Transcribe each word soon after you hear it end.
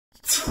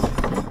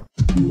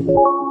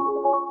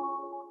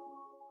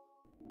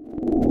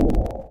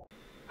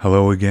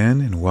Hello again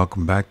and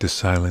welcome back to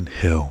Silent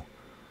Hill.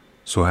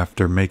 So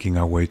after making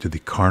our way to the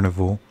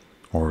carnival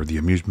or the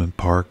amusement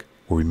park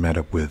where we met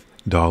up with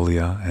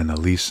Dahlia and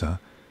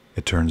Elisa,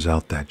 it turns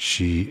out that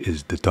she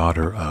is the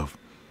daughter of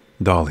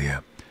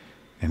Dahlia.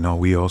 And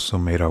we also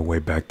made our way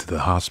back to the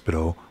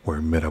hospital where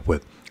we met up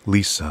with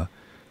Lisa.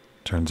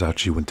 Turns out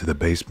she went to the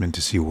basement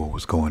to see what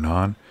was going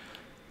on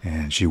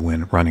and she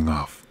went running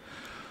off.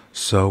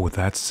 So with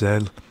that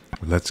said,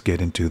 let's get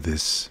into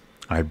this,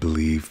 I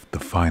believe, the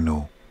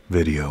final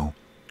video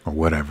or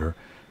whatever,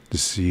 to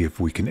see if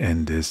we can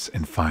end this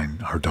and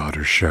find our daughter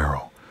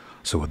Cheryl.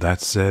 So with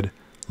that said,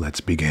 let's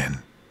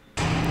begin.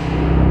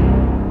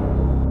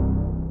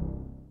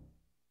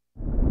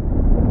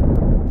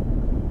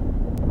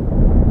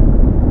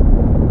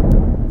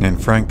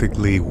 And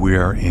frantically, we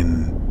are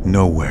in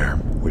nowhere,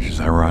 which is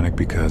ironic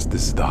because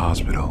this is the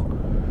hospital.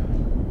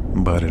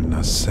 But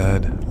enough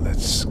said,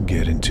 let's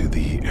get into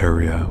the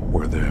area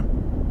where the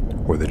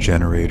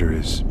generator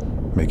is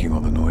making all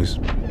the noise.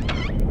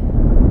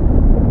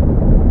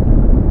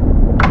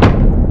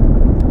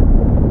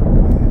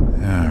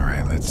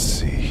 Alright, let's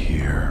see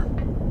here.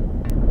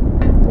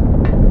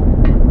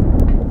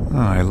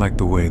 I like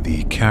the way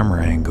the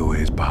camera angle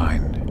is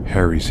behind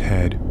Harry's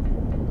head,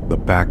 the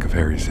back of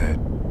Harry's head.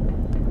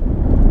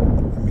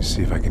 Let me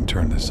see if I can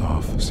turn this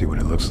off, see what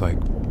it looks like.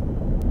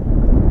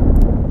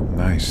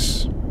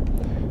 Nice.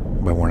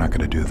 But we're not going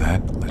to do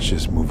that. Let's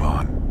just move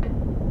on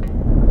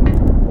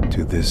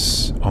to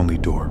this only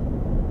door.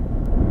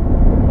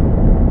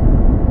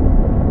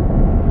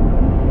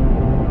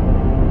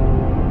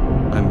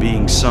 I'm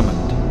being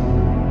summoned.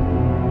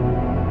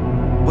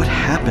 What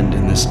happened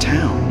in this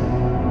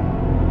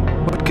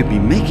town? What could be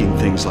making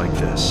things like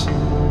this?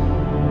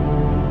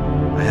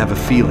 I have a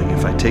feeling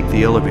if I take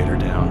the elevator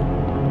down,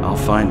 I'll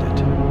find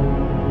it.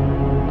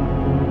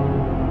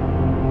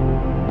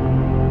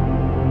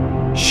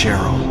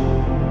 Cheryl.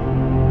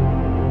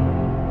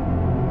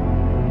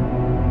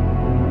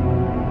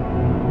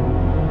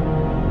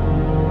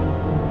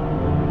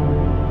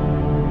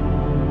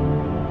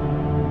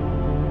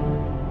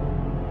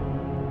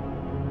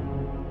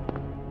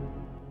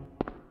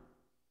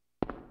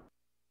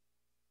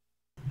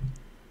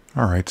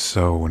 Alright,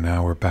 so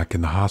now we're back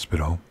in the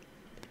hospital.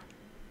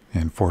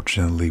 And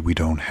fortunately, we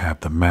don't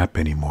have the map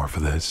anymore for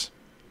this.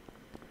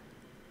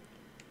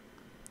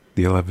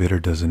 The elevator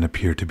doesn't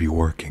appear to be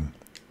working,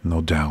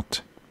 no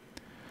doubt.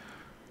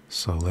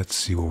 So let's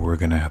see where we're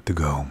gonna have to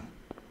go.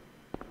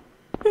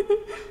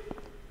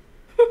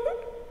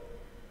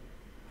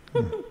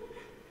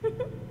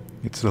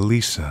 It's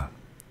Elisa.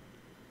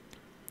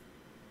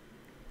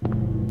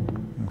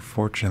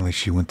 Unfortunately,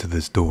 she went to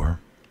this door.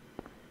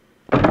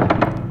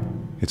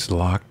 It's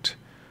locked.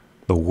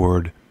 The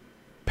word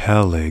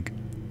Peleg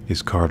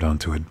is carved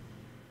onto it.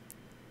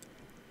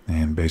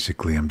 And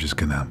basically I'm just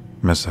gonna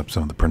mess up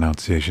some of the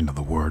pronunciation of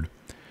the word.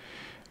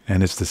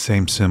 And it's the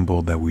same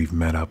symbol that we've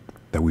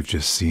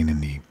just seen in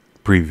the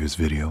previous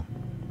video.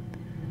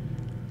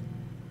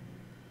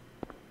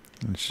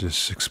 Let's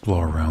just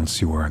explore around,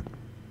 see where I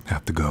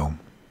have to go.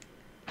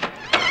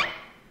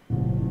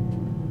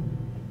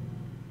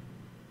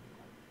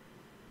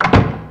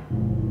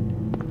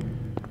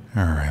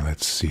 Alright,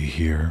 let's see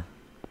here.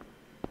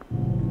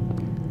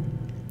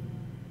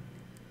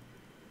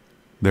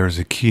 There's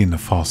a key in the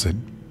faucet,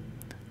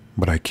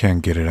 but I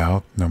can't get it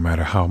out no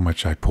matter how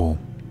much I pull.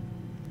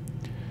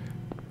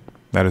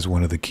 That is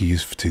one of the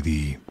keys to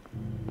the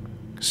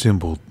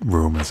symbol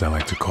room, as I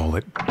like to call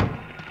it.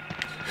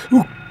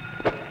 Ooh.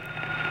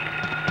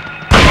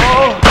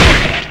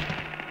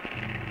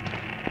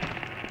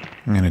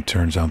 And it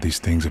turns out these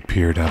things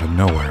appeared out of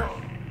nowhere.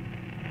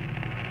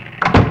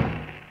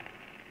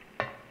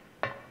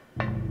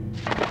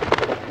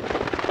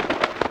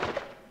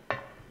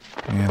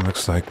 And it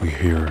looks like we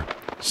hear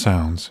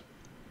sounds.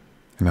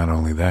 And not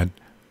only that,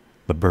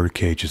 the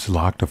birdcage is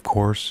locked, of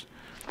course.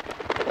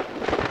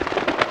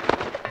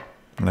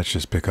 Let's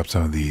just pick up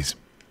some of these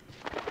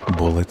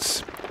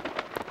bullets.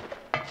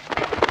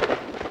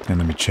 And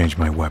let me change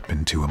my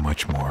weapon to a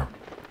much more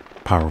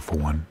powerful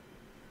one.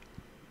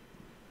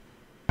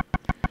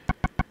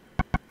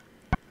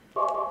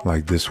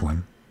 Like this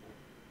one.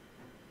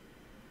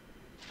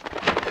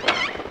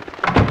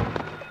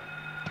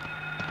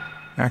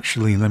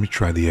 Actually, let me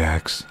try the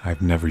axe.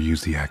 I've never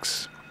used the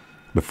axe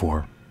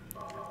before.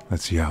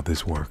 Let's see how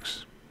this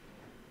works.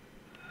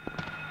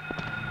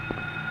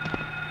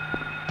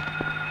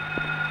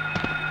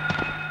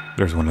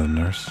 There's one of the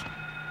nurse.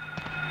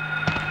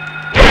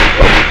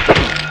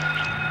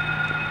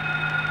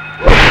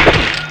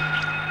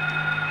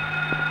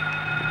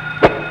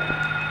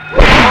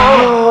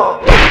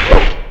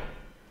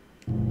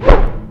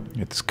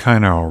 It's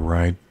kind of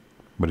alright,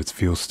 but it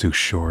feels too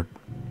short.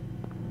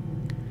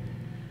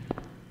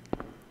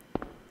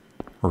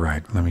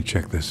 Right, let me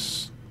check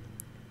this.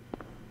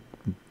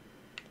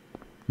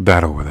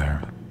 That over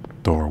there.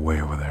 Door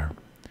way over there.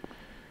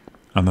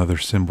 Another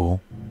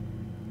symbol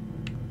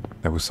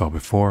that we saw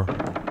before.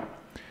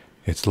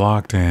 It's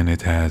locked and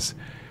it has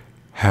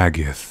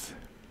Haggith.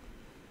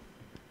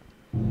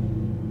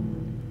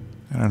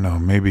 I don't know,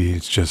 maybe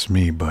it's just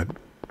me, but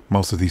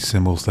most of these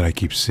symbols that I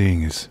keep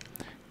seeing is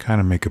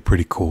kind of make a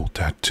pretty cool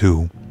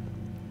tattoo.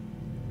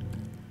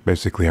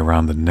 Basically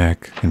around the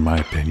neck, in my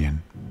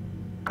opinion.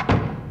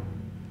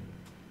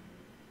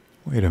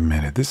 Wait a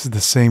minute, this is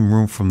the same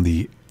room from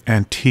the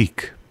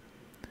antique.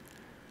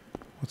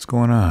 What's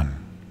going on?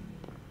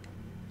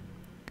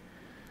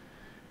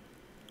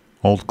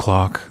 Old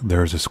clock,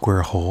 there's a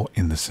square hole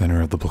in the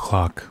center of the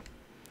clock.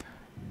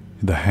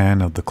 The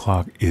hand of the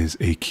clock is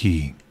a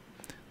key.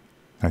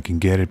 I can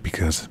get it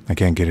because I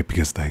can't get it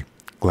because the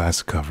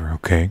glass cover,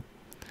 okay?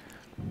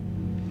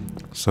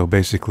 So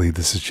basically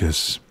this is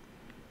just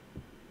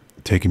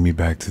taking me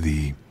back to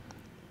the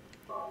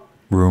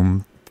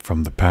room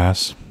from the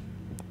past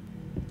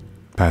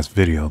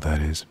video,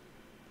 that is.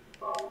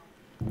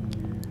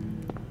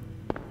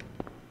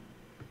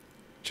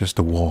 Just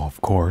a wall,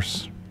 of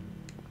course.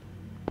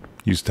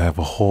 Used to have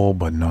a hole,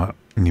 but not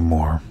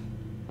anymore.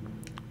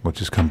 We'll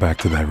just come back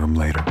to that room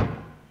later.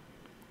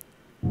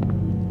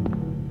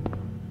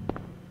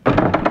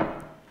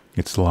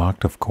 It's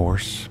locked, of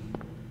course.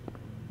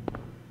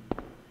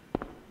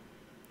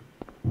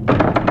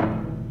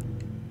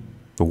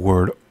 The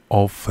word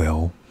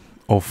Ophel,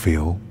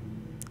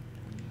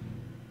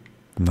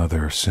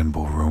 another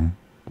symbol room.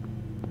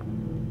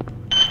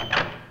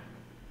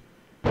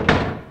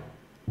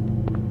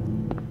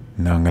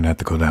 Now I'm gonna have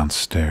to go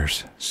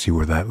downstairs, see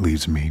where that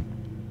leads me.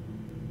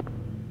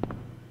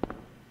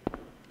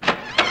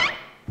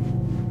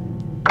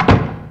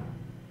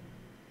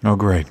 Oh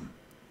great,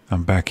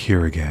 I'm back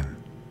here again,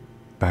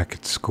 back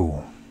at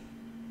school.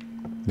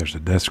 There's a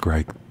desk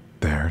right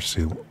there,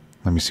 see,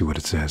 let me see what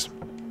it says.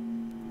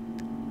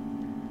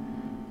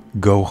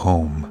 Go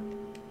home,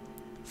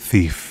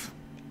 thief,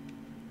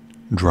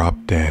 drop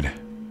dead.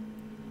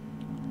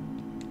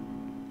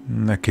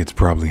 That kid's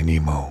probably an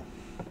emo.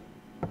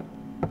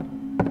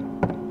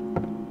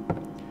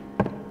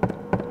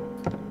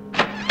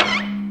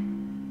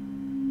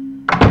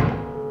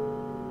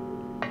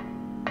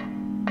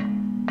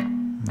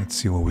 Let's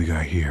see what we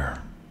got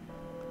here.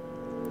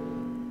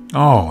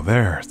 Oh,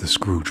 there's the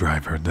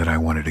screwdriver that I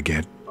wanted to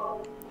get,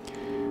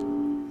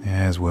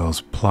 as well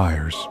as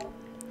pliers.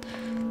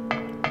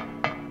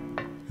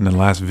 In the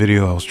last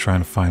video, I was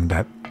trying to find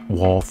that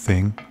wall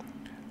thing,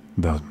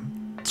 the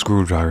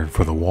screwdriver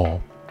for the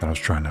wall that I was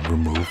trying to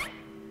remove.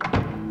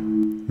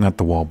 Not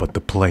the wall, but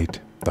the plate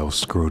that was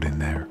screwed in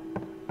there.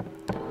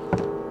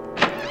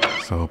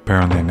 So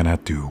apparently I'm gonna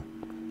have to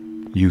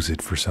use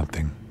it for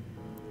something,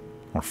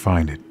 or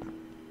find it.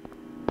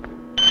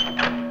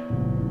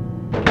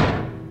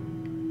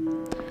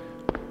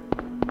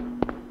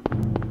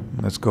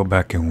 Let's go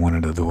back in one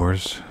of the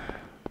doors.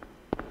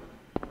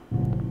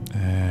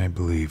 I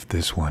believe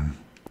this one.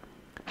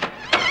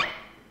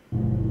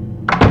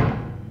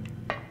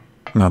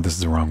 No, this is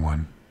the wrong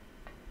one.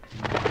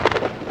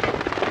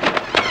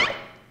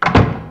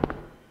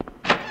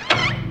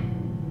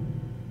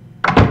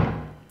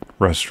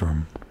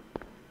 Restroom.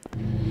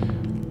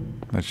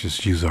 Let's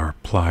just use our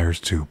pliers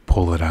to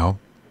pull it out.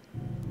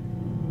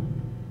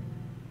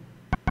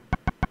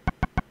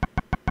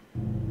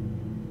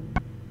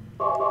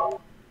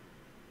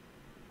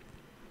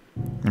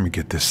 Let me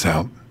get this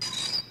out.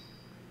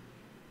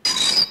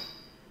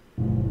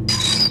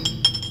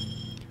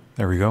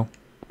 There we go.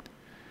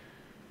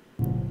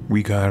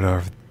 We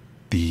got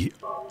the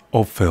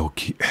Ophel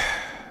key.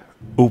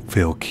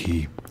 Ophel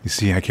key. You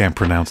see, I can't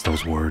pronounce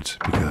those words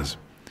because...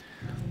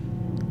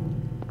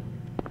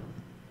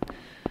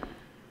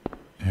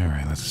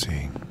 Alright, let's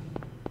see.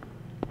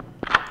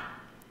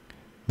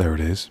 There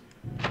it is.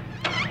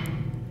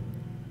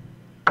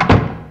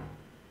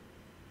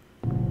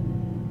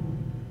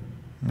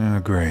 Oh,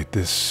 great.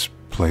 This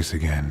place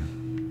again.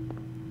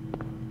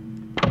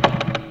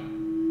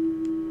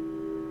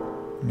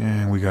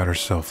 And we got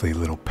ourselves a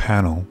little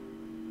panel.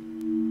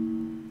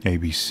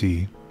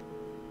 ABC.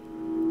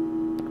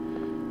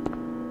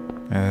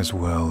 As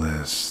well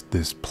as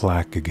this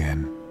plaque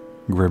again.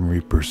 Grim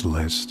Reaper's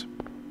List.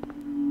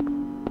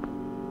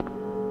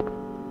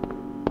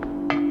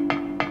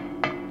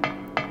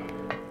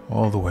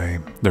 All the way,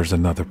 there's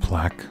another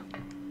plaque.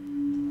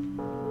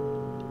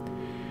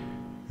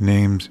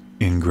 Names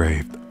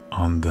engraved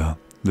on the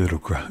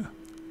lithograph.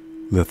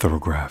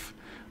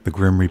 The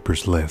Grim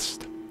Reaper's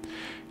List.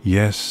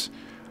 Yes,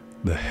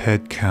 the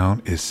head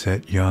count is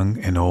set young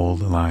and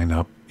old line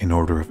up in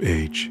order of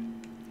age.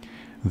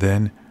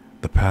 Then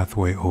the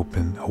pathway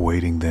open,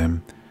 awaiting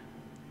them,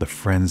 the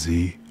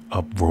frenzy,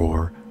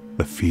 uproar,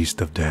 the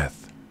feast of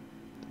death.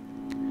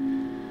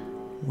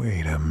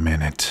 Wait a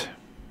minute.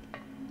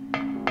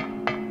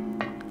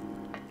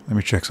 Let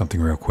me check something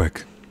real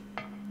quick.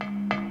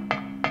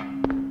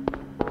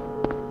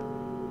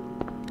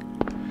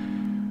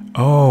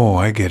 Oh,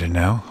 I get it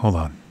now. Hold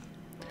on.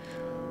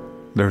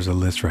 There's a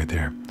list right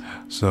there.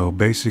 So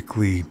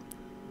basically,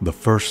 the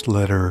first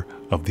letter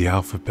of the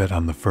alphabet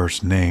on the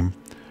first name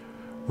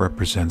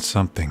represents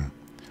something.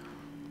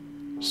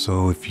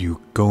 So if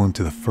you go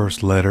into the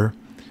first letter,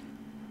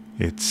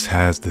 it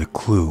has the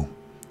clue.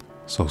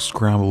 So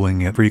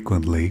scrambling it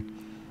frequently,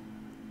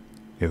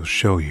 it'll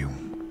show you.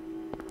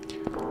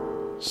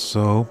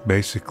 So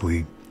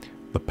basically,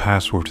 the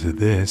password to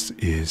this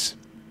is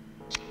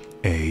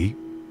A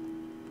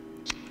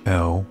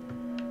L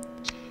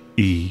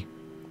E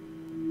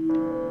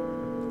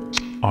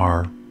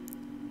R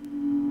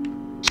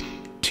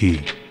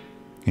T,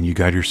 and you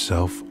got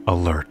yourself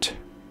alert.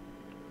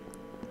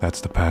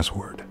 That's the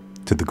password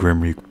to the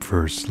Grim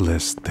Reaper's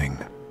list thing.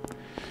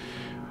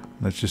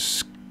 Let's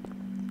just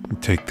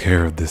take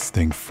care of this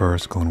thing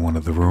first. Go in one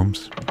of the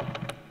rooms,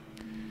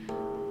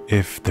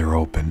 if they're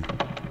open.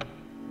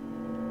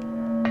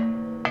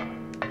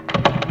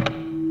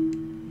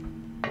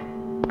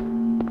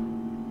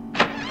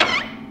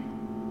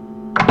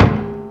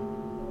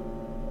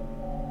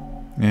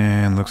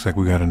 And looks like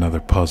we got another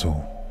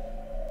puzzle.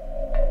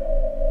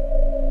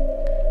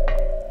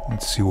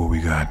 Let's see what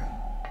we got.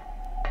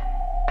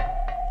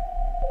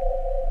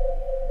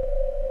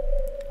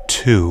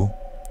 2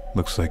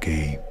 looks like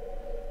a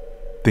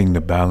thing to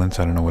balance.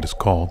 I don't know what it's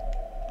called.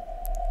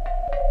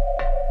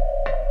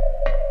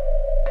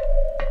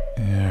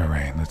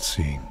 Alright, let's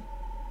see.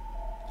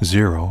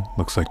 0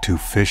 looks like 2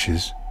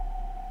 fishes.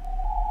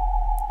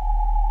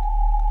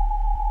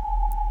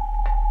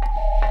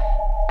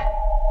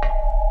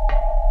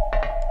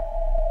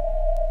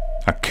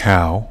 A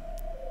cow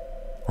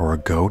or a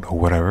goat or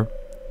whatever.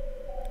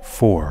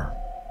 4.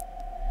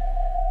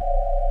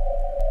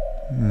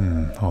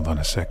 Hold on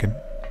a second.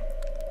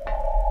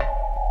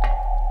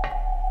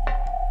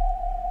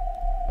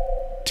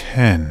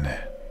 10.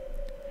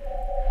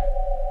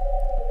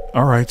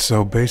 Alright,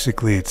 so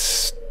basically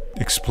it's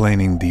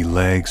explaining the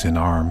legs and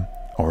arm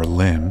or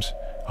limbs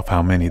of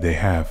how many they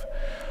have.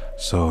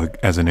 So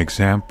as an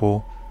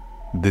example,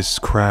 this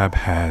crab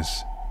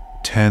has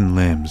 10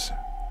 limbs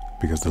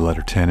because the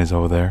letter 10 is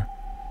over there.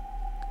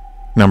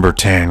 Number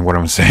 10, what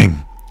I'm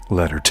saying,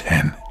 letter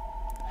 10.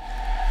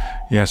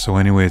 Yeah, so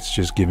anyway, it's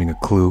just giving a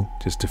clue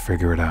just to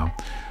figure it out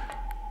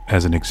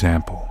as an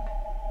example.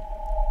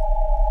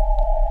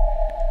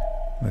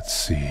 Let's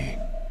see.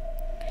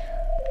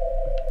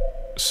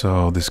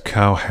 So this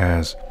cow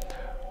has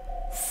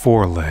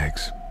 4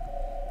 legs.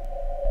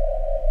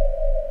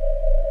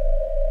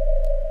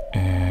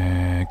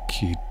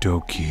 Okie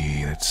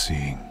dokie, let's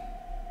see.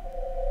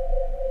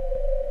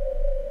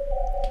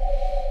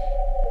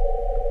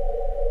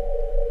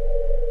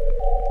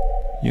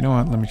 You know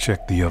what, let me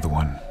check the other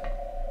one.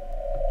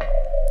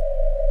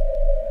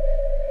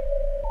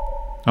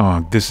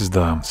 Oh, this is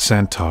the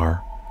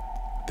centaur,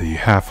 the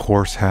half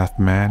horse, half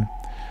man.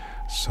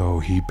 So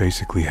he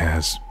basically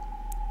has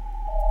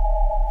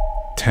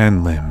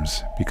 10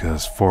 limbs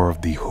because 4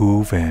 of the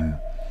hoof and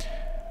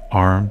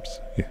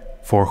arms,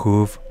 4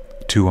 hoof,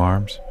 2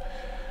 arms.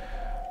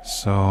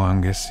 So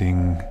I'm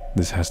guessing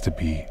this has to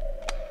be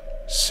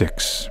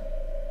 6.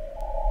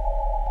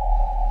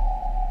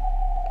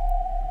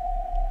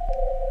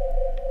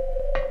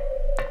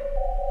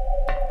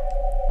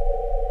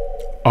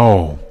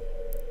 Oh,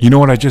 you know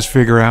what I just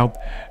figured out?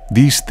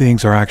 These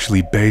things are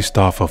actually based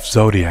off of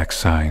zodiac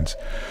signs.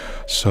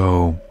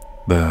 So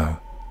the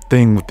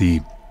thing with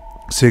the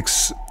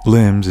 6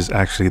 limbs is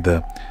actually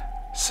the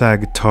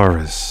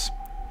Sagittarius,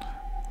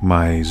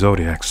 my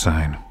zodiac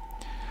sign.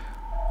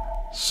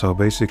 So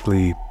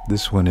basically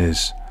this one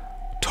is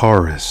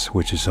Taurus,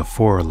 which is a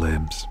 4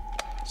 limbs.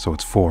 So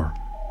it's 4.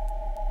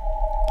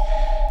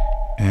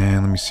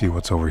 And let me see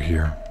what's over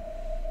here.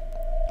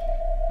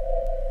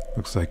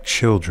 Looks like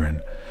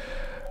children.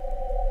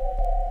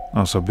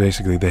 Oh, so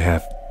basically they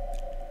have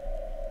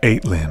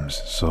 8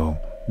 limbs. So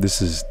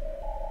this is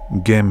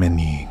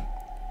Gemini.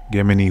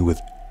 Gemini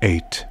with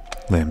 8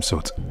 limbs. So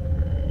it's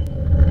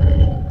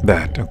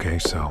that. Okay,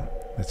 so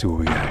let's see what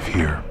we have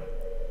here.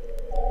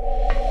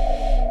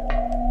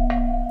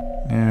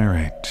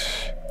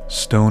 Alright.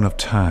 Stone of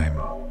Time.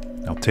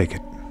 I'll take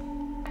it.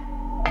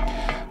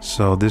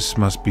 So this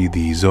must be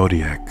the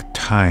Zodiac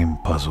Time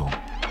puzzle.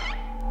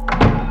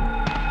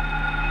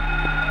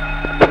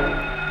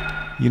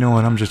 You know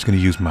what, I'm just going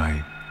to use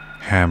my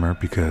hammer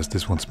because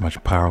this one's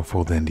much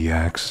powerful than the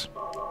axe.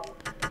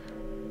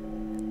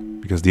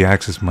 Because the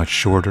axe is much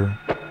shorter.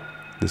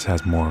 This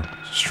has more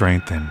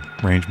strength and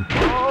range.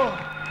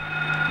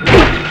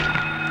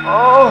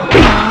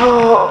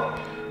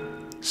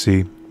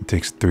 See, it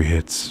takes 3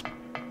 hits.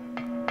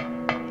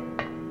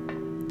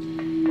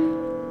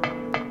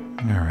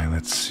 Alright,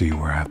 let's see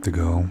where I have to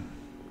go.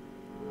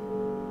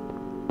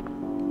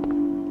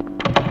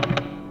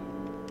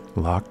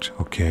 Locked,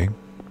 okay.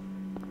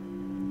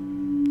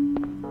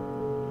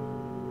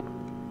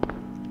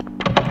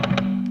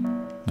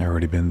 I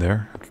already been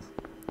there.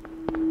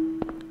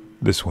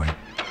 This way.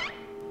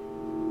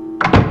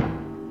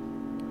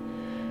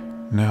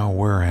 Now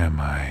where am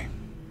I?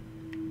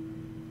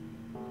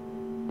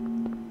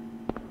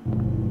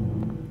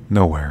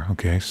 Nowhere.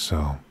 Okay,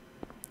 so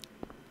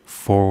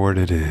forward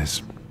it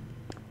is.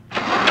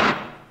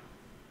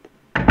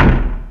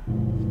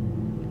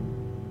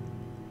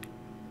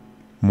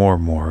 More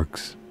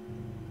morgues.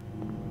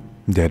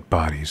 Dead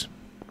bodies.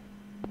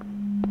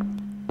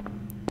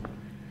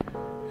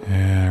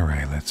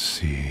 Let's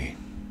see.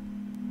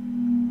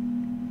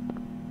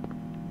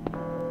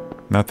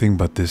 Nothing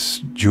but this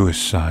Jewish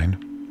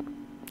sign,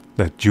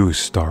 that Jewish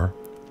star,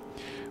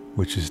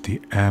 which is the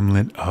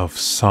Amulet of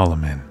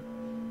Solomon.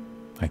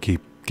 I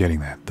keep getting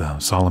that. The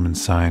Solomon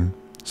sign,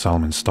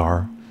 Solomon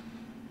star.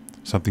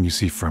 Something you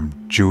see from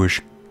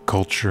Jewish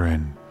culture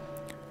and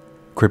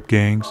crypt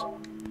gangs.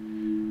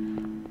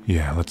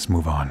 Yeah, let's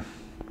move on.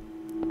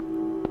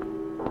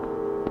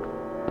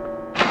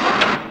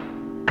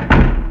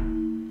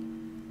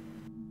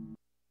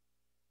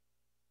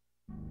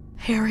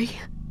 Harry?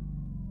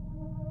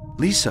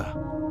 Lisa,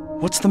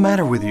 what's the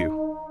matter with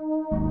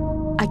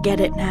you? I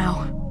get it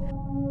now.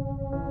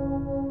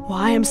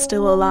 Why I'm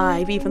still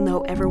alive even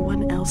though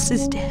everyone else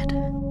is dead.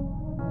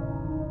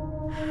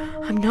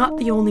 I'm not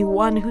the only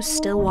one who's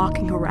still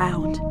walking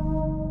around.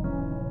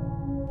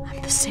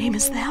 I'm the same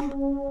as them.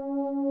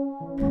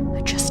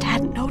 I just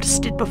hadn't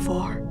noticed it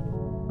before.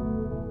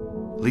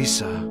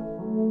 Lisa.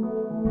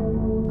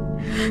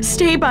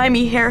 Stay by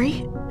me,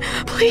 Harry.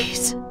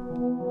 Please.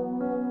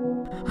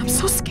 I'm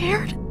so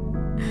scared.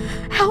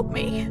 Help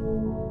me.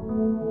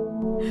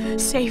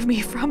 Save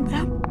me from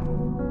them.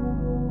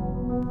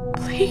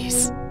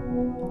 Please.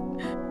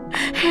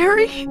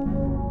 Harry?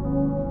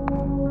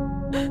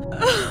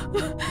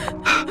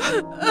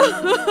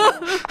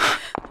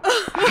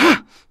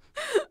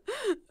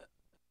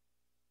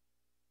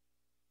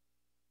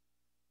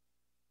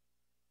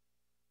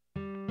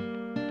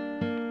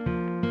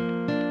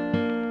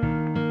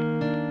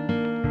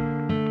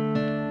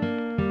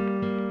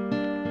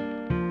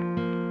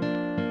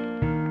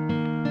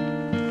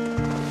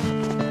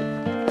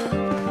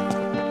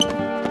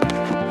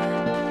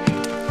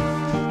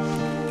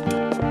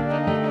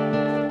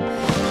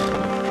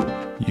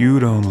 You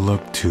don't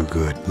look too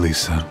good,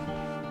 Lisa.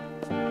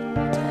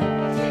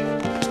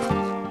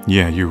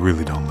 Yeah, you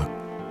really don't look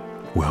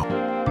well.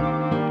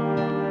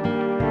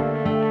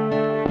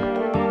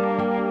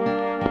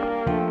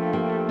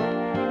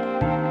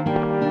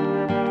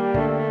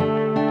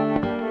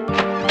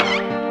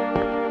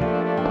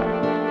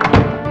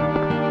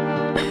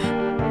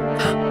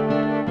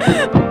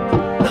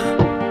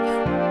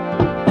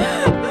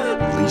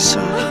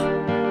 Lisa.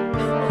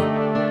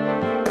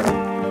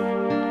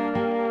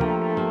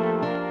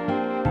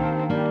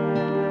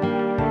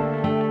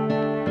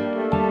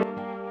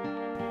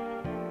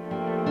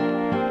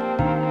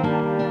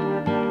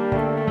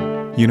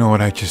 You know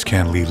what? I just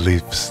can't leave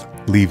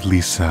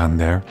Lisa on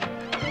there.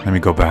 Let me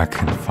go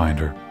back and find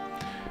her.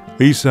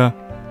 Lisa!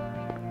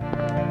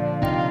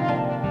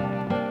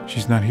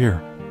 She's not here.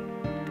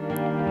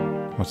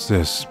 What's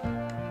this?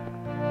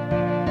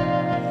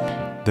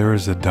 There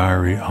is a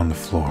diary on the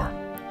floor.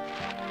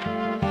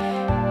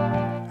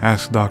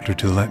 Ask doctor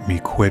to let me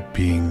quit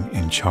being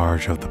in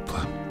charge of the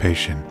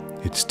patient.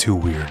 It's too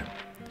weird.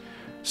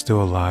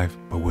 Still alive,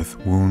 but with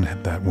wound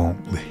that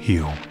won't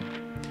heal.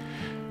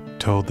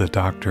 Told the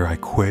doctor I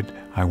quit,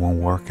 I won't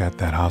work at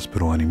that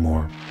hospital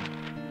anymore.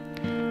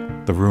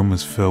 The room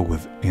is filled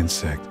with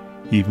insects.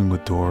 Even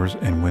with doors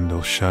and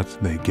windows shut,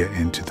 they get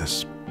into the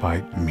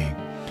spite me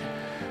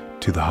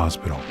to the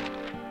hospital.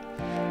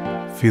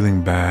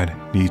 Feeling bad,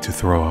 need to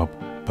throw up,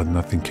 but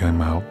nothing came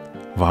out.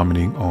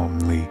 Vomiting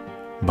only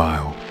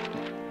bile.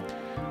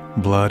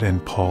 Blood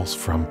and pulse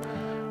from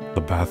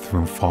the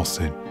bathroom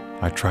faucet.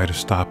 I try to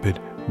stop it,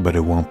 but it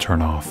won't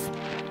turn off.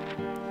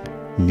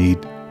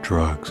 Need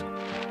drugs.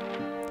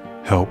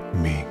 Help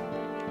me.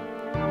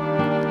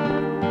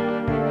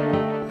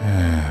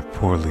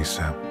 Poor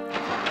Lisa.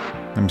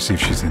 Let me see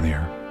if she's in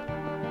here.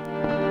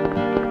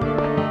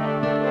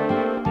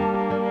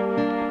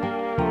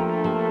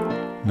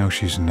 No,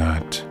 she's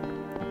not.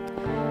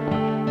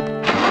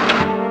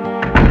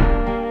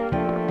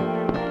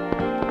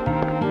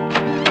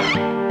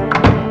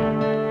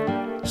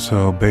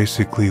 So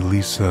basically,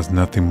 Lisa is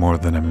nothing more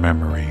than a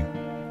memory,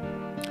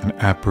 an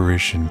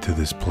apparition to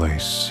this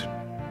place.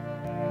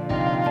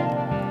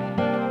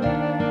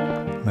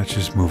 Let's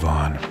just move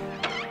on.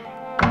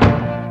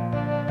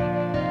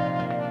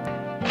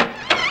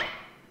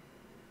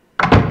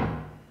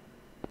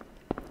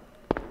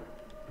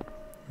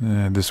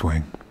 This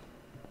way.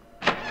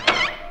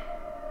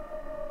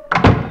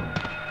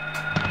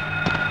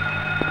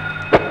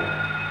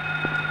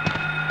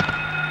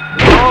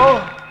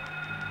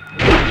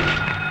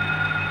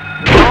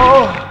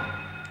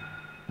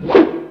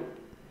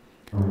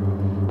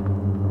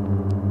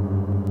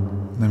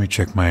 Let me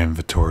check my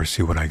inventory,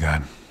 see what I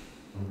got.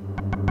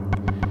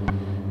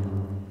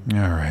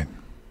 Alright.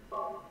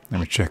 Let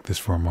me check this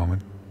for a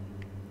moment.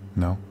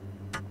 No.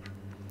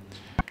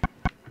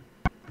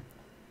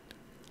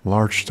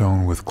 Large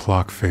stone with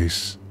clock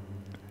face.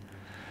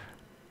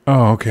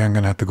 Oh, okay, I'm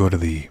gonna have to go to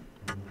the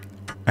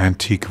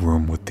antique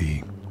room with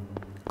the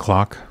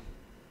clock.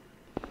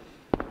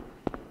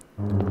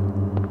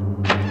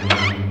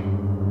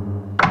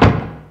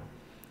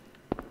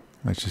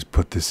 Let's just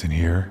put this in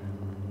here.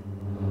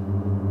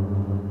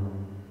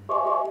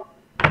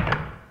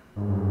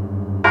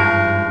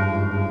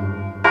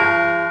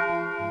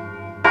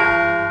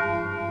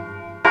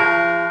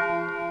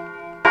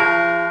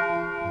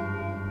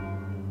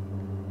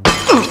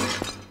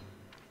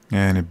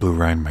 And it blew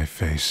right in my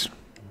face.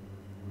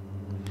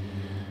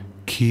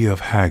 Key of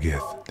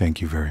Haggith.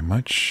 Thank you very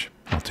much.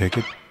 I'll take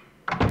it.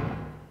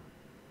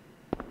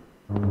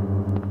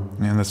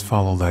 And let's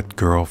follow that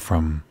girl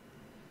from...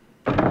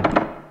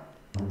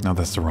 No,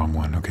 that's the wrong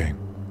one. Okay.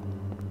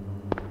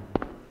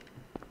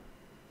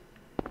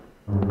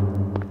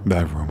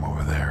 That room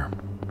over there.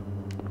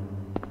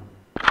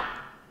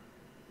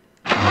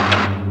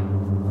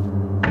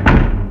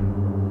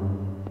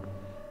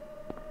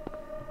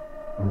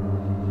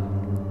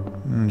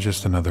 And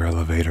just another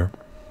elevator.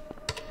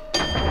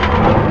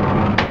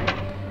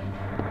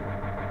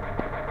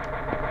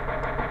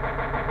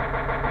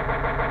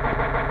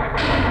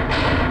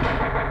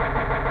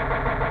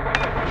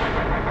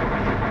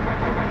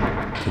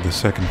 To the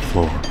second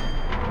floor.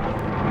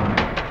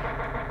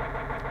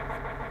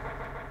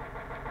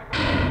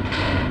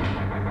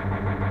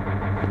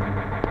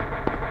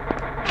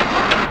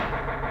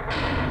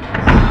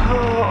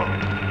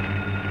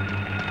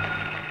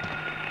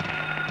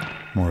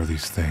 More of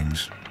these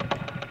things.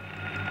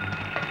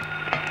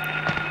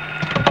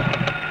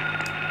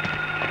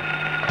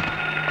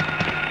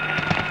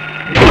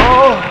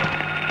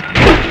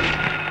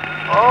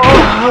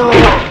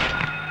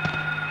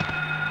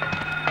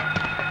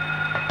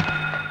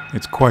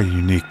 It's quite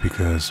unique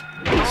because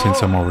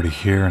since I'm already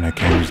here and I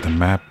can't use the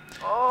map,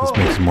 this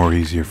makes it more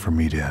easier for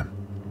me to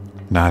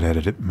not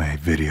edit my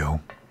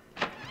video.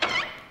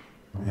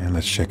 And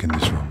let's check in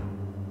this room.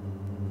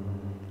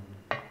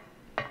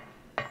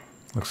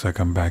 Looks like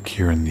I'm back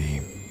here in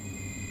the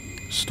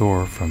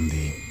store from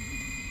the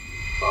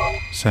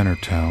center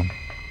town.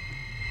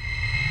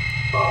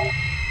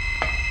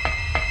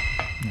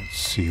 Let's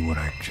see what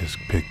I just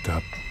picked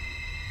up.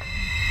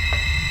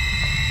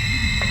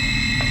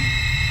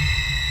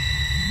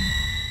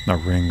 A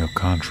ring of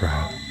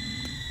contract.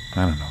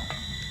 I don't know.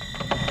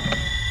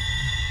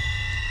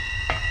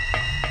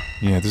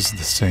 Yeah, this is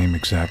the same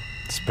exact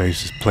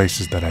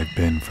places that I've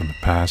been from the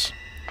past.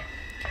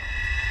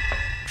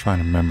 I'm trying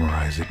to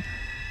memorize it.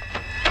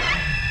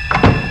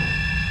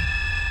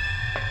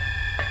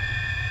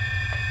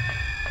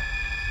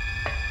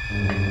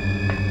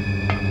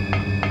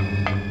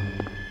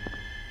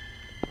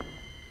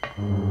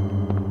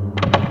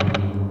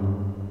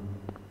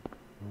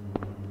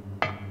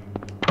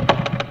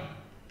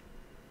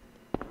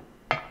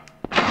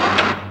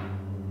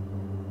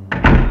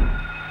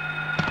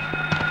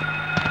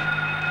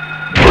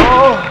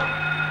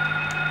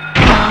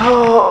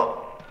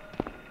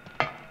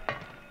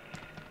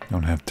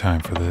 Don't have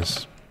time for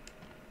this.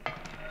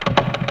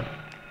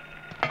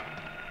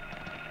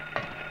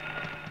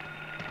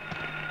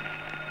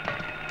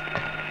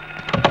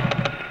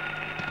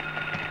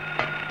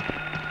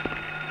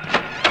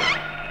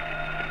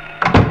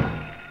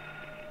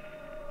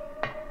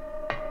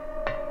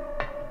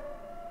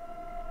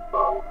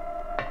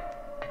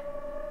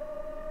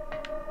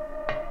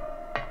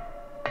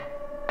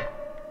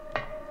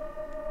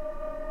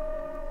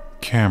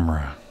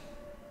 Camera.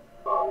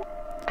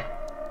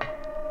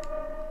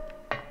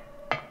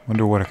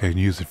 Wonder what I can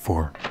use it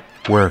for.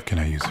 Where can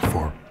I use it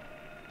for?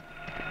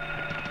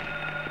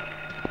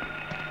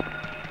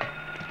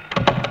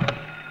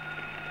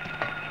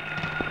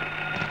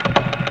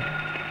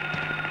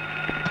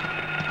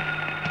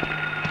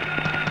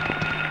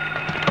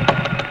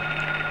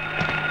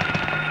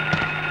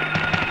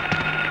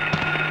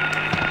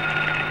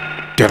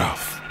 Get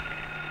off.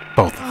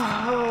 Both of them.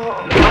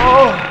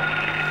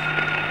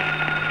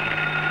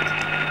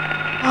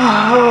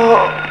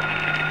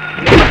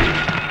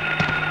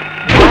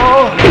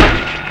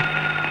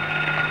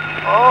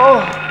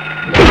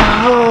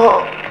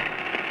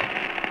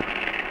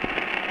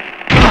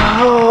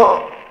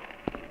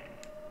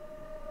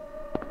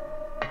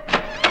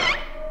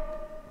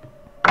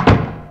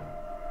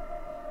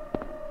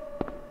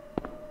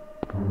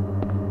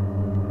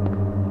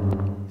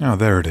 Oh,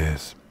 there it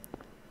is.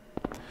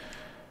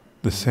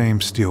 The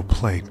same steel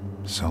plate,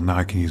 so now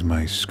I can use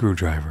my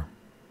screwdriver.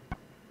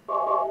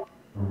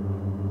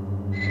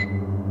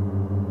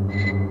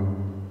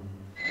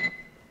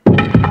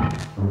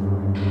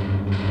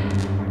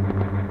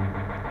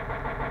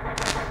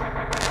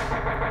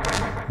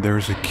 There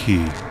is a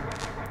key.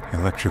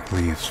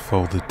 Electrically, it's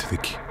folded to the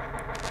key.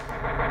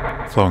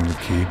 Flowing the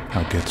key,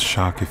 I'll get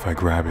shocked if I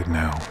grab it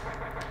now.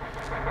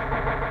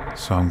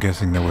 So I'm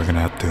guessing that we're gonna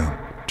have to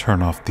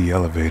turn off the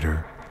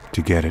elevator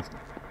to get it.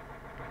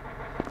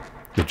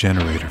 The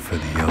generator for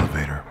the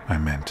elevator, I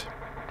meant.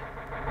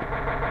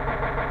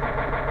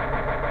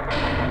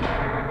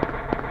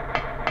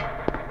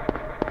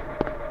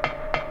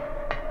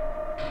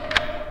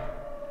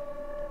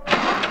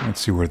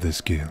 Let's see where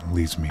this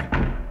leads me.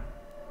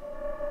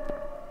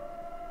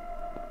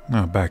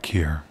 Oh, back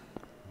here.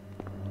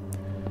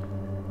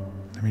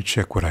 Let me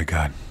check what I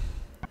got.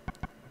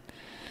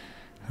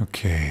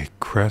 Okay,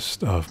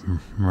 crest of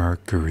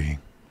Mercury.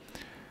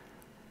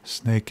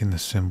 Snake in the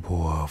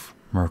symbol of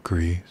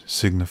Mercury,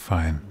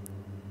 signifying...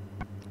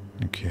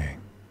 Okay.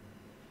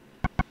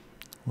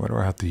 Why do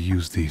I have to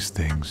use these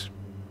things?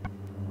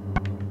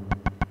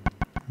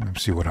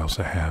 Let's see what else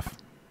I have.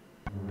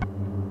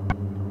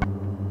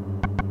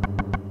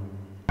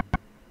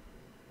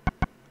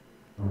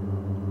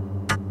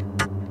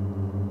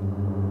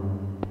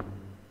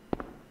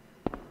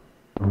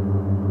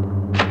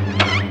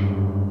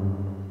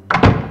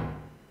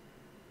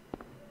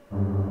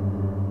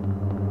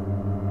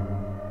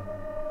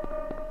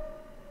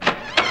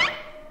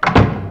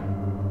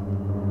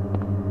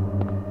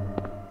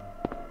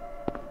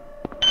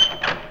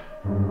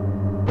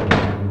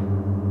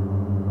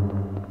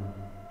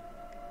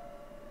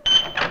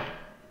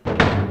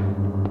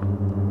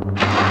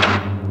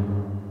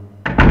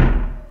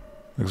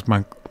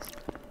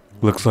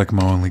 Looks like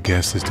my only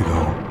guess is to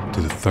go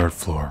to the 3rd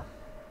floor.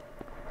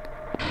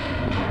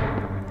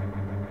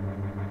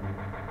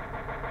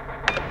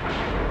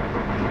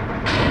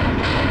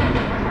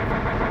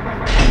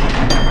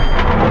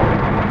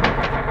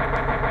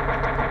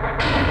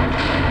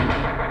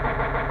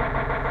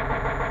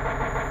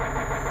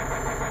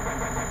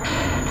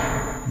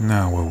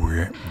 Now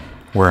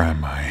where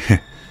am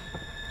I?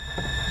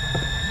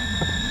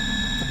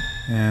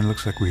 And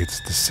looks like it's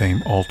the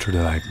same altar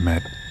that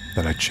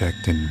I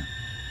checked in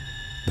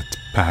the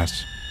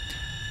past.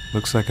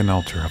 Looks like an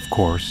altar, of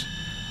course.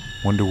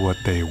 Wonder what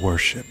they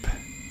worship.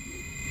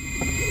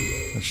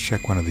 Let's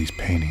check one of these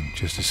paintings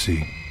just to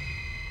see.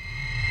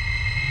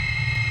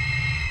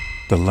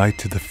 The light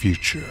to the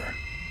future.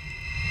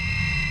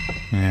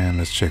 And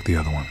let's check the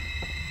other one.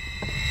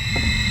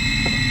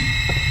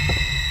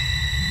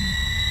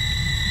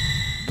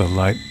 The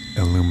light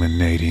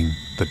illuminating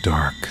the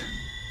dark.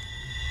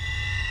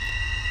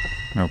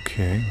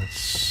 Okay,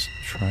 let's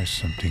try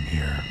something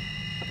here.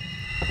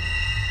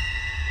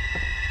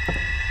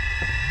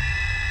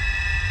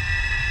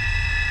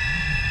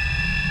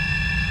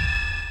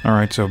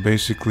 Alright, so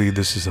basically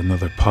this is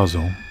another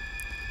puzzle.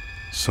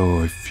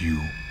 So if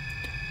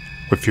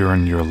you're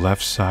on your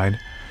left side,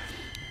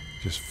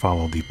 just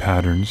follow the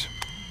patterns.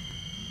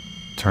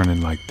 Turn it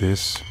like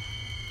this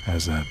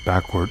as a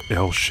backward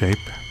L shape.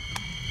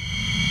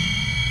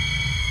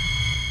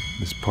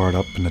 This part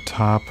up in the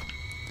top.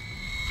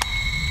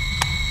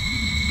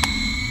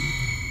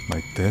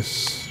 Like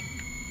this.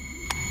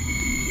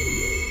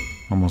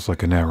 Almost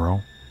like an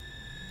arrow.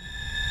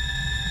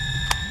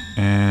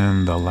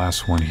 And the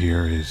last one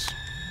here is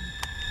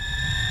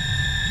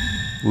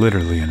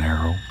literally an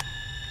arrow.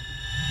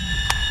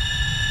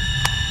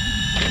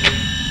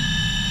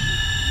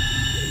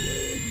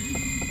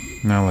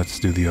 Now let's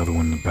do the other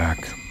one in the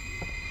back.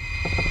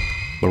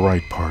 The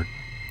right part.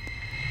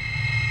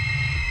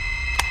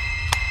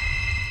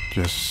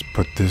 Just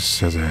put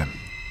this as a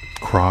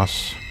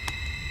cross.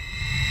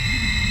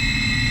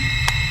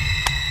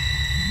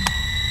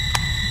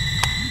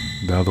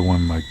 The other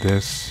one like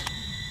this.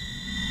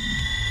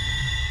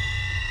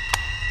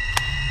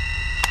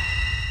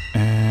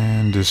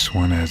 And this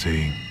one as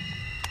a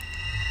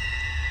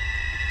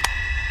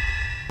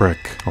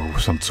brick or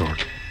some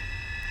sort.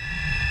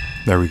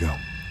 There we go.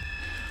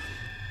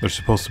 There's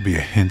supposed to be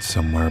a hint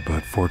somewhere,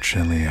 but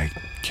fortunately I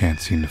can't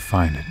seem to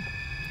find it.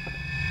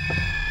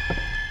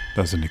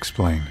 Doesn't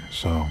explain,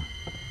 so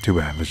too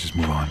bad. Let's just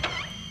move on.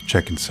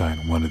 Check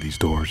inside one of these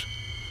doors.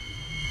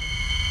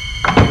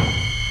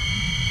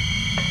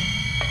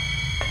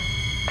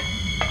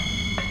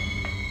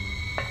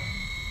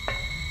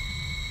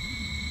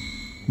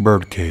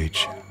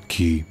 Birdcage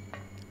key.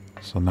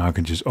 So now I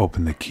can just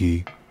open the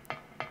key.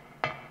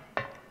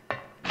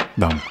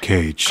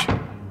 Cage.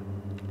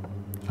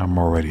 I'm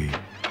already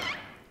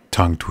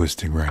tongue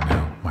twisting right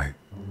now, my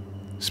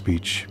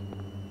speech.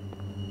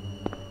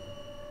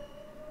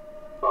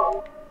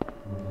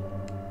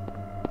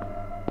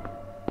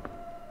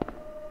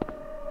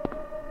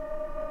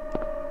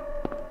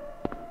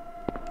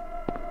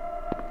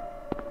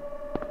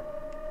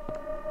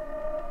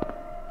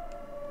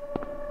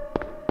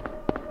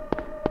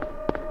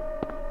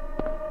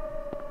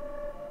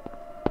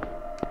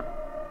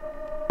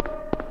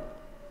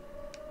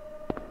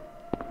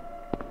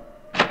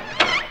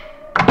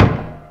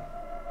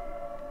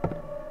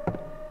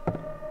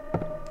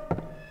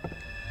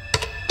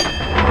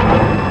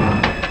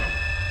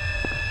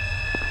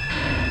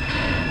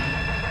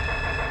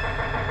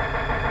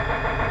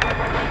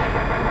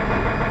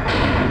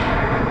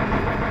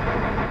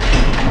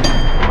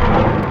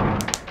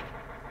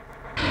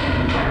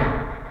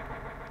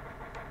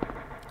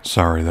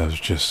 Sorry, that was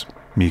just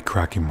me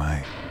cracking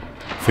my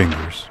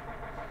fingers.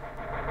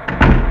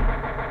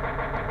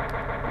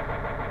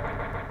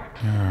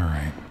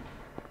 Alright.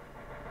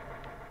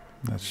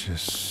 Let's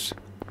just...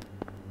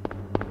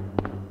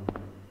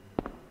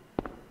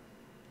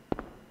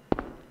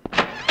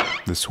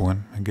 this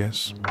one, I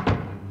guess.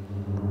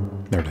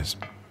 There it is.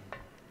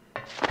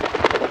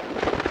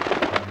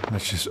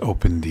 Let's just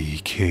open the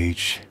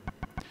cage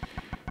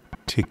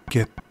to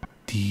get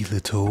the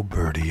little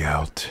birdie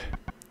out.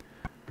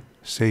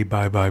 Say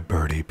bye-bye,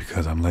 birdie,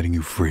 because I'm letting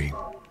you free.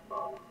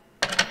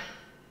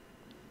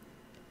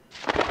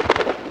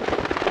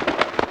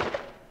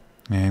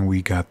 And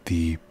we got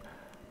the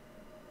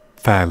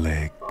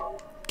Phaleg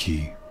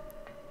key.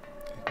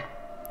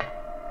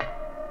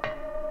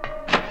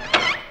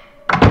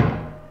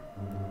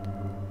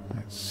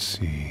 Let's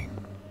see.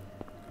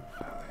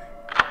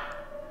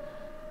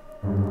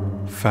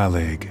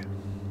 Phaleg.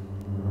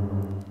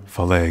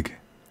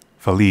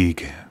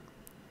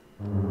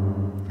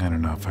 I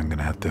don't know if I'm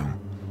gonna have to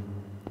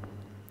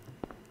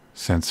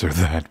censor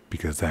that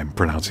because I'm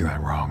pronouncing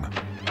that wrong.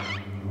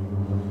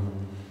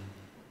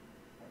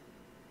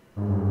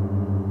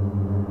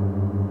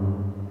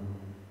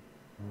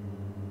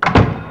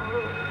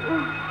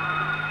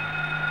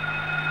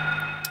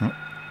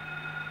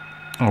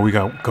 Oh, we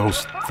got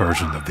ghost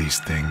versions of these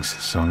things,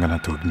 so I'm gonna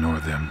have to ignore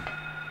them.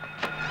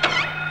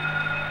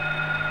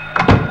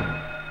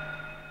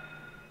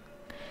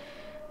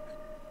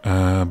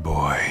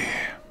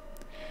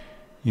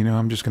 You know,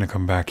 I'm just gonna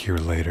come back here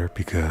later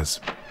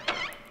because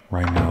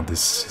right now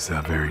this is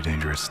a very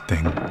dangerous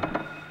thing.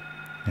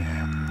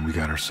 And we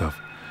got ourselves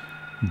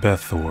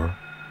Bethor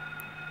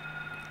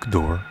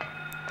door.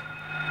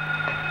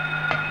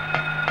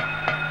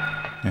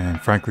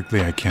 And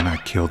frankly, I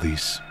cannot kill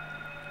these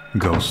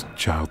ghost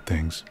child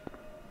things.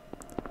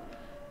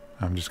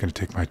 I'm just gonna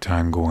take my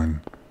time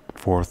going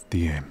forth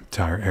the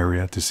entire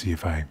area to see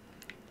if I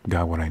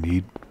got what I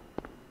need.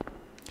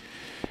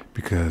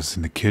 Because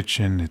in the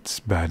kitchen, it's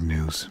bad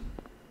news.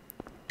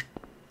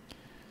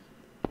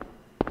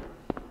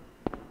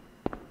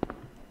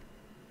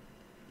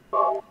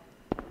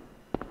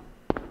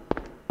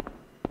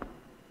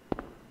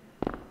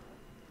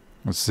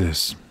 What's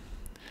this?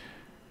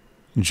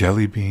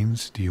 Jelly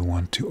beans? Do you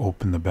want to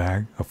open the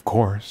bag? Of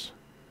course.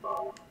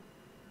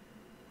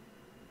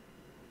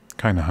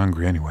 Kinda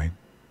hungry anyway.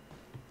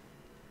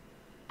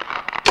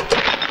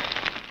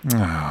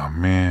 Oh,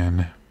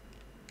 man.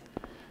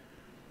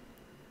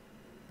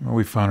 Well,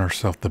 we found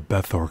ourselves the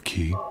Bethor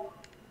key.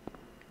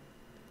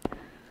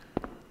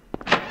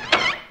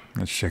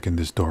 Let's check in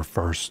this door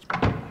first.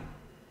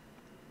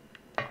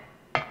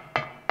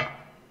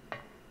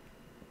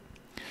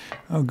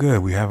 Oh,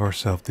 good. We have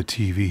ourselves the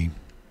TV.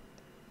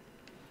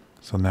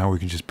 So now we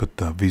can just put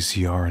the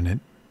VCR in it.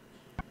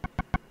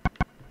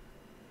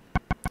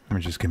 Let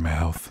me just get my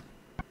health.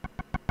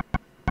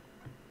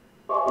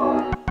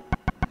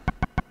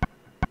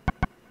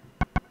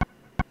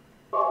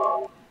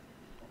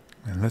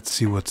 And let's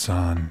see what's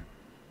on.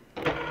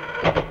 What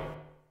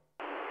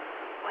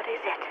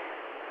is it?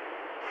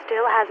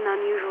 Still has an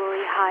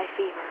unusually high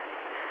fever.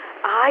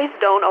 Eyes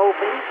don't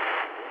open.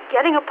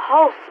 Getting a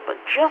pulse, but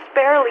just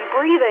barely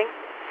breathing.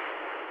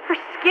 Her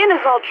skin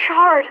is all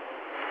charred.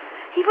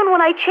 Even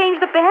when I change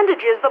the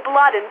bandages, the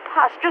blood and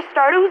pus just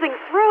start oozing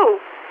through.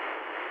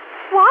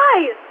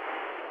 Why?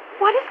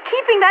 What is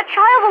keeping that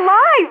child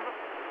alive?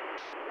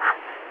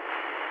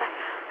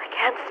 I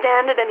can't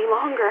stand it any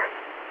longer.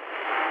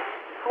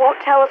 I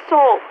won't tell a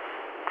soul.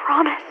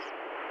 Promise.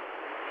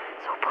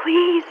 So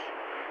please.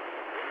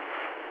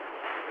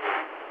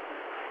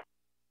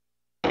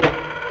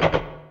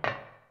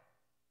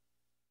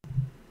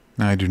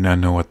 I do not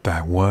know what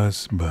that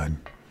was, but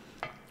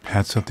it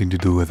had something to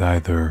do with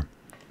either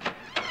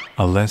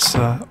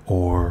Alessa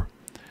or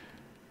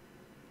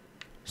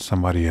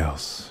somebody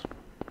else.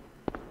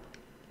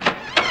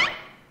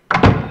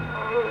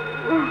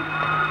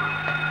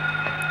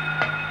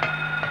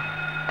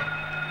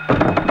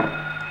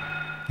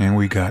 And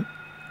we got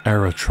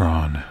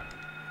Aeratron.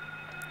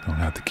 Don't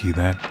have to key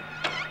that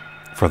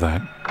for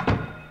that.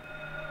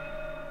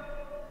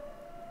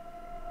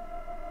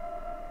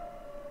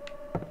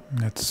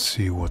 Let's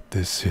see what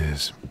this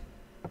is.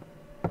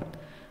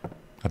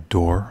 A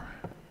door.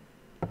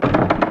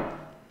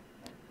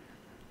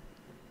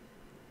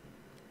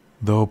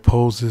 Though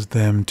opposes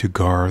them to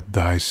guard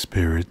thy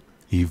spirit,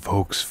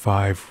 evokes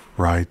 5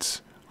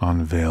 rights,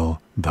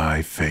 unveil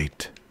thy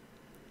fate.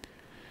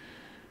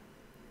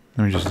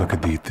 Let me just look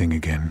at the thing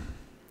again.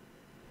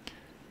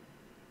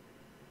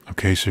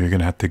 Okay, so you're going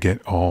to have to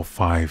get all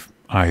 5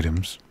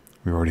 items.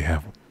 We already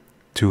have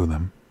 2 of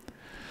them.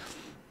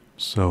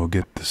 So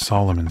get the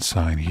Solomon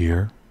sign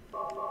here.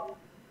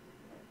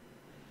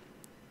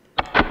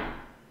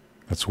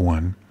 That's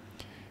 1.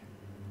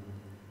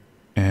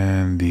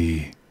 And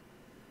the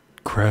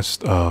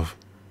crest of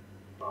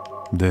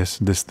this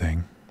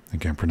thing. I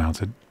can't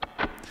pronounce it.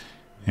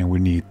 And we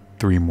need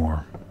 3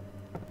 more.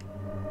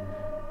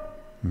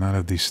 None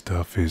of this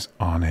stuff is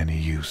on any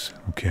use,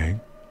 okay?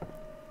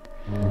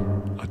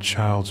 A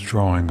child's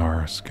drawing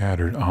are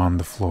scattered on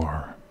the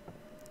floor.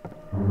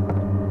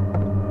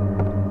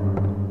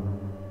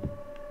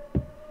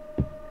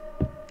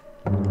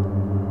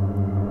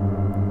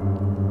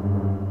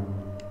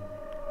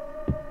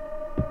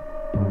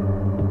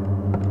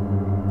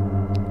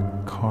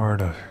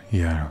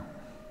 Yeah.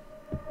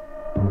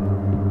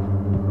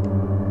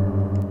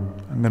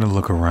 I'm gonna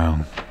look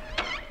around.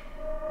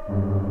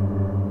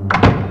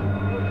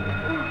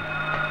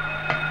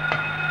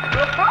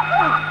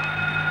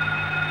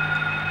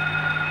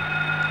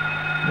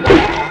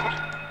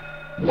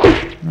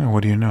 Well,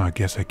 what do you know? I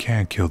guess I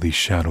can't kill these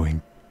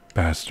shadowing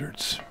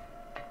bastards.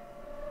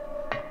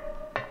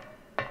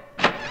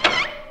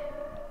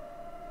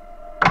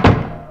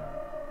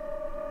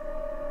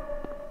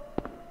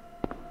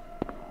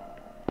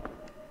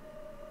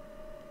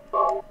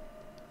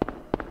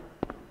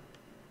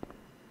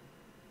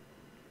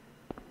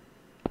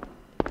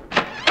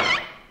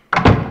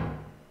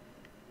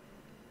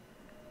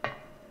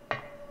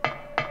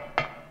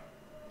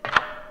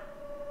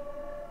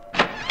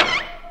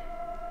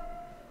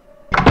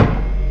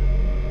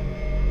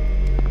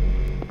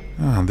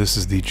 Oh, this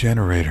is the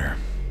generator.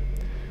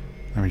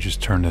 Let me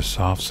just turn this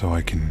off so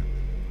I can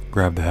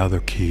grab the other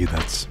key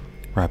that's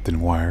wrapped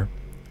in wire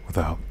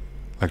without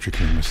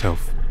electrocuting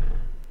myself.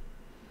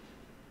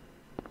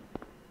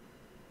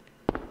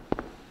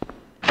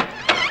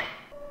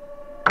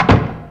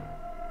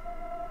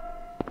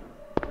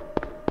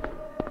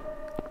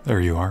 There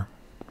you are.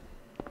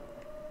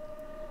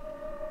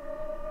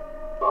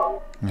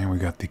 And we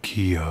got the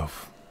key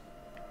of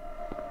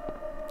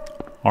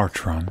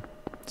Artron.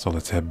 So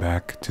let's head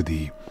back to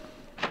the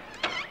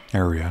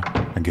area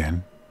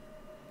again.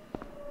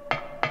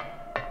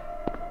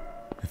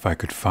 If I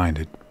could find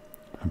it.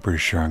 I'm pretty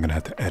sure I'm going to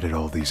have to edit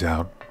all these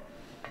out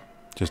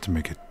just to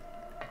make it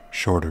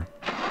shorter.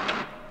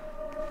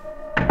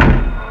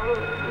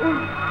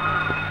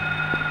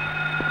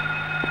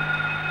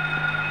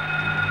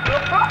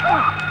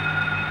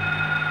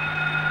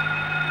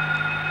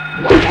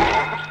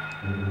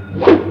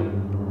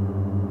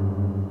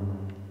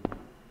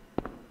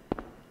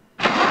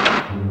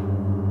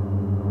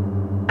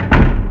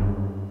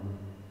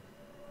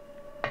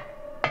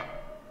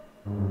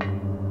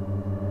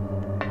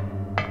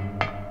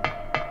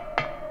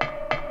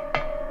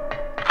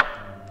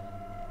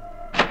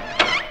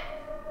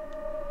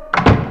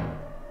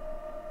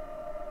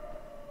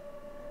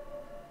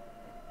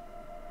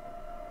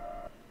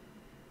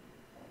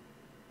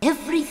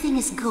 Everything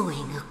is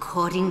going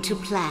according to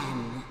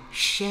plan,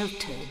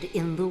 sheltered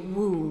in the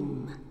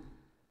womb.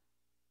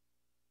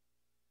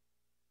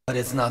 But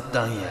it's not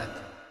done yet.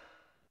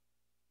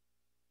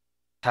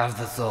 Half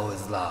the soul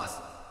is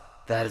lost.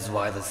 That is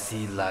why the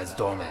seed lies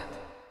dormant.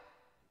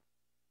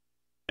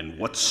 And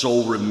what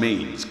soul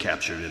remains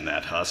captured in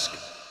that husk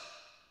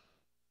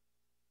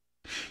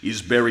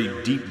is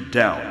buried deep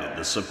down in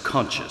the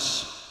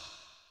subconscious.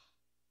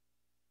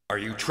 Are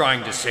you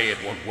trying to say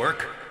it won't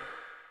work?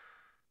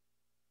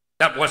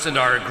 That wasn't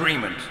our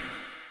agreement.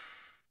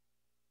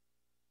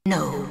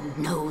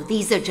 No,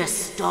 these are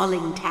just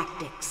stalling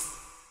tactics.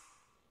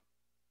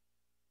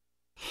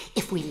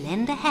 If we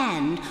lend a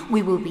hand,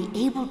 we will be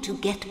able to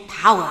get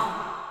power.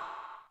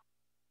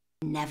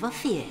 Never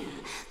fear,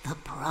 the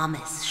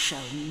promise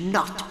shall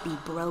not be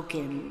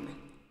broken.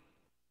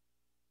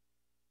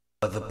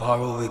 But the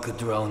power we could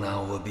draw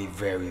now will be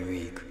very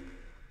weak.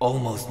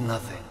 Almost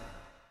nothing.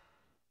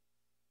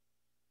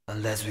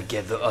 Unless we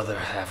get the other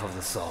half of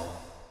the soul.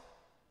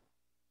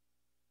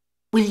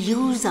 We'll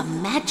use a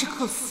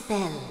magical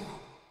spell.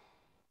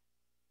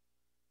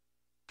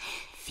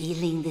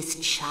 Feeling this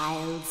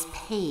child's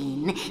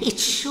pain,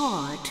 it's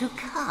sure to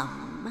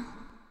come.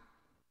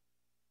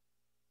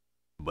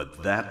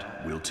 But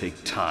that will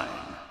take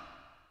time.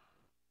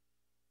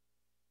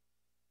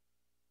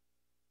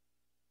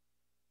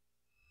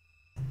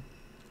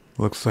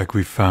 Looks like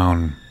we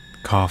found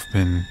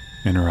Kaufman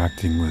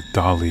interacting with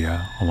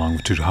Dahlia along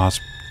with two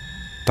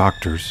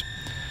doctors.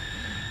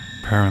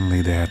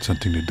 Apparently they had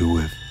something to do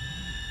with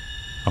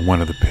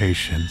one of the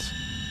patients,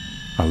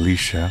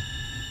 Alicia,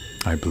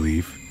 I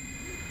believe.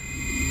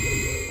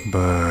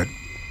 But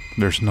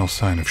there's no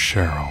sign of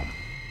Cheryl.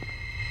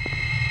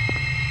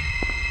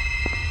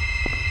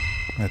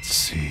 Let's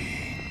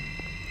see.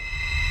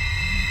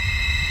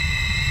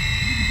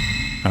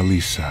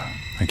 Alisa.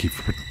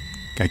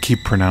 I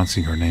keep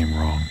pronouncing her name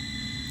wrong.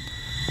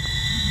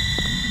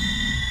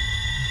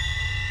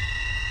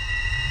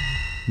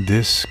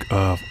 Disc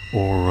of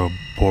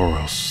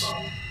Ouroboros.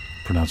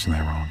 Pronouncing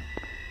that wrong.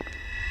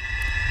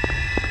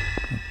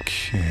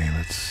 Okay,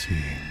 let's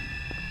see.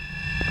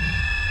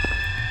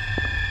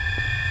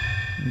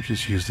 Let me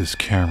just use this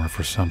camera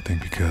for something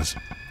because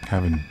I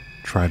haven't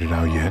tried it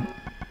out yet.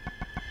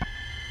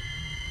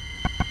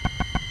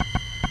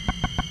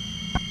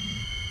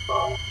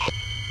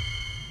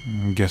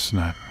 Guess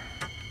not.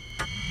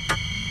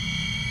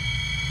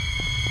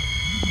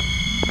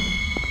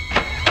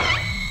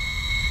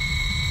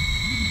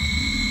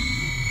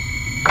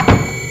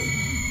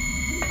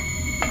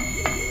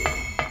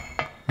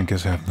 I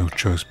guess I have no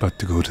choice but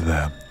to go to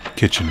the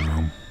kitchen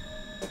room.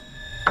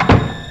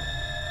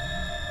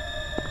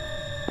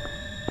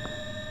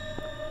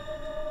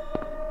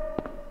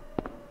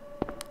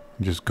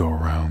 Just go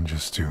around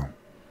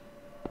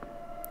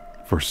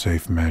for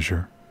safe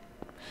measure.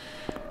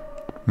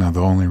 Now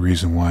the only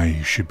reason why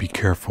you should be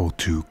careful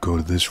to go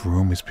to this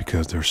room is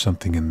because there's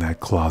something in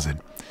that closet.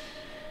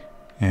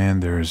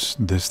 And there's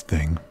this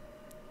thing.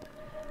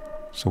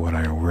 So what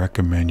I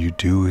recommend you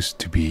do is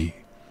to be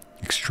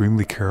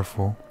extremely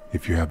careful.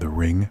 If you have the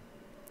ring,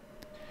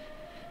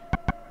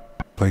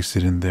 place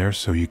it in there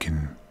so you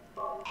can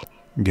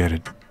get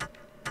it.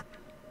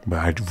 But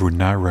I would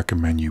not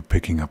recommend you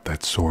picking up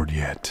that sword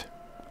yet.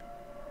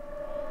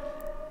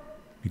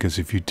 Because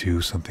if you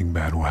do, something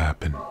bad will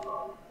happen.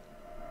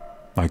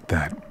 Like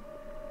that.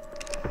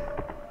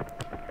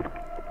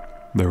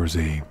 There was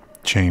a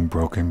chain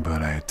broken,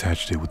 but I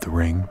attached it with the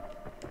ring.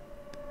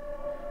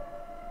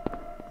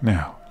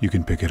 Now, you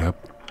can pick it up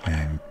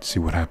and see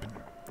what happened.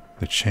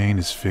 The chain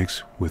is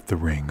fixed with the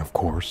ring, of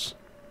course.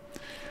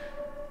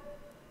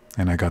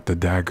 And I got the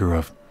dagger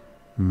of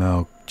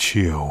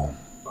Melchior,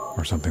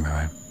 or something like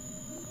that.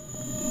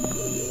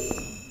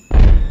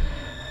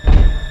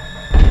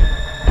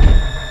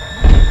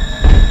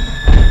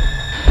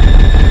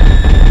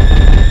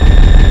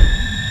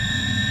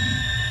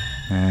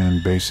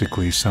 And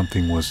basically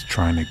something was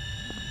trying to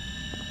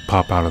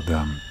pop out of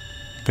the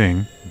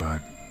thing, but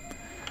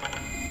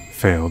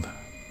failed.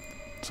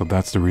 So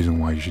that's the reason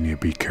why you need to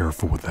be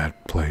careful with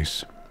that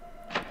place.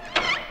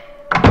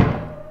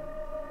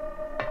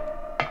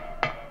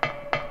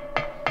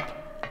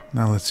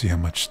 Now let's see how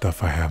much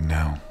stuff I have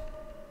now.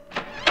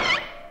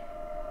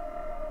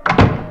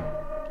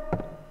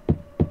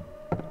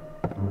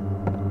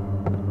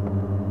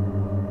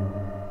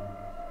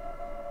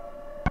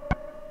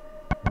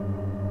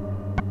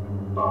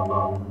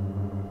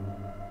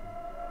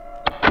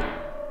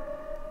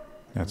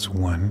 That's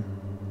one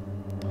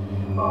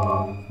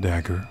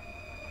dagger.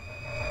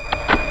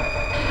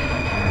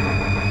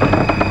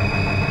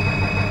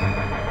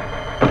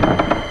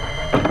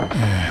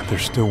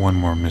 There's still one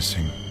more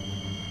missing.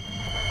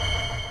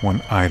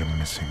 One item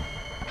missing.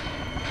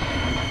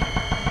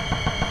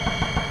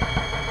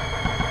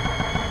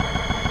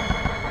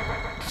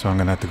 So I'm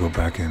gonna have to go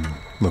back and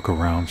look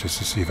around just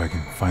to see if I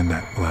can find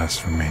that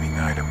last remaining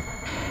item.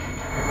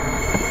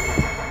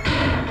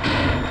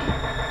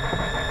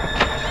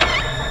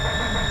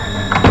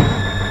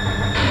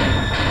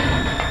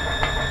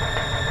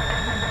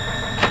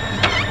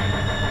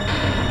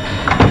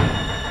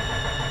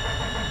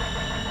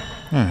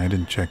 I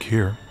didn't check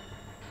here.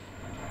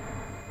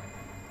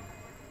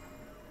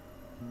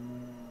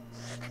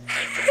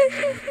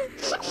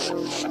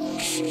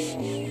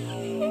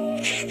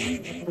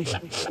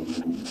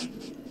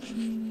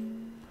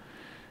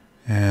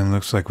 And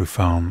looks like we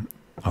found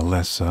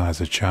Alessa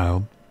as a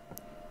child.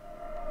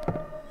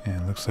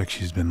 And looks like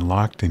she's been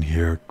locked in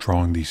here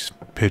drawing these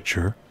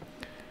pictures.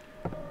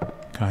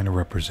 Kind of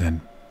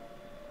represent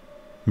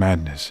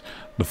madness.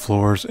 The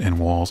floors and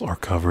walls are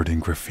covered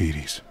in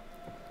graffitis.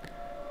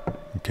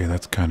 Okay,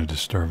 that's kind of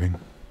disturbing.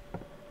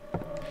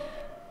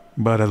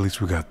 But at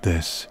least we got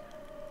this.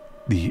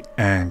 The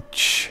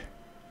Ankh.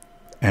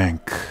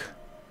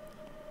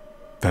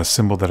 That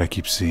symbol that I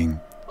keep seeing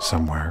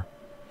somewhere.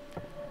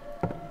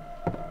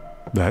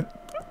 That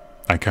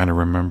I kind of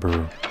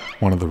remember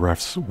one of the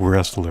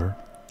wrestler,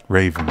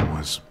 Raven,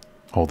 was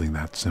holding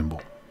that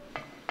symbol.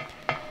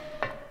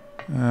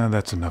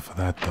 That's enough of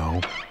that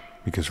though.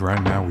 Because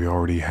right now we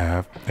already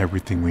have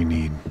everything we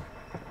need.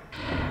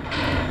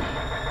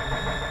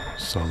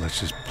 So let's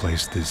just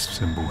place this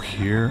symbol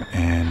here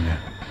and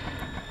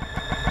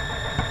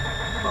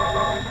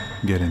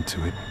get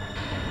into it.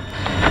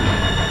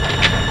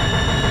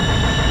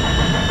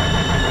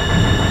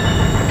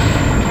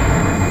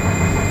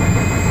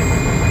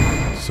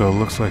 So it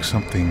looks like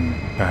something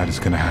bad is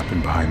going to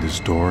happen behind this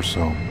door,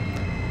 so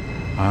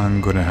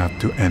I'm going to have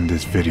to end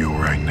this video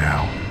right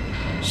now.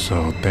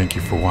 So thank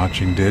you for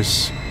watching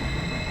this,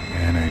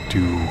 and I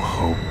do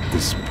hope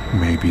this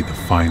may be the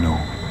final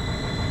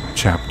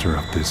chapter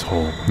of this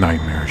whole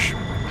nightmarish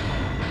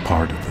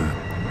part of the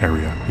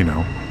area, you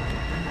know.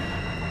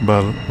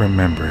 But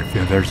remember,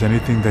 if there's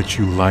anything that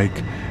you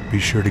like, be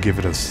sure to give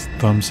it a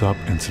thumbs up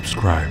and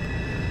subscribe.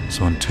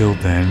 So until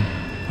then,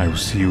 I will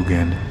see you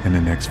again in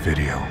the next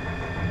video.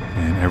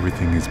 And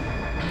everything is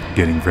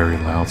getting very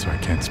loud, so I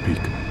can't speak.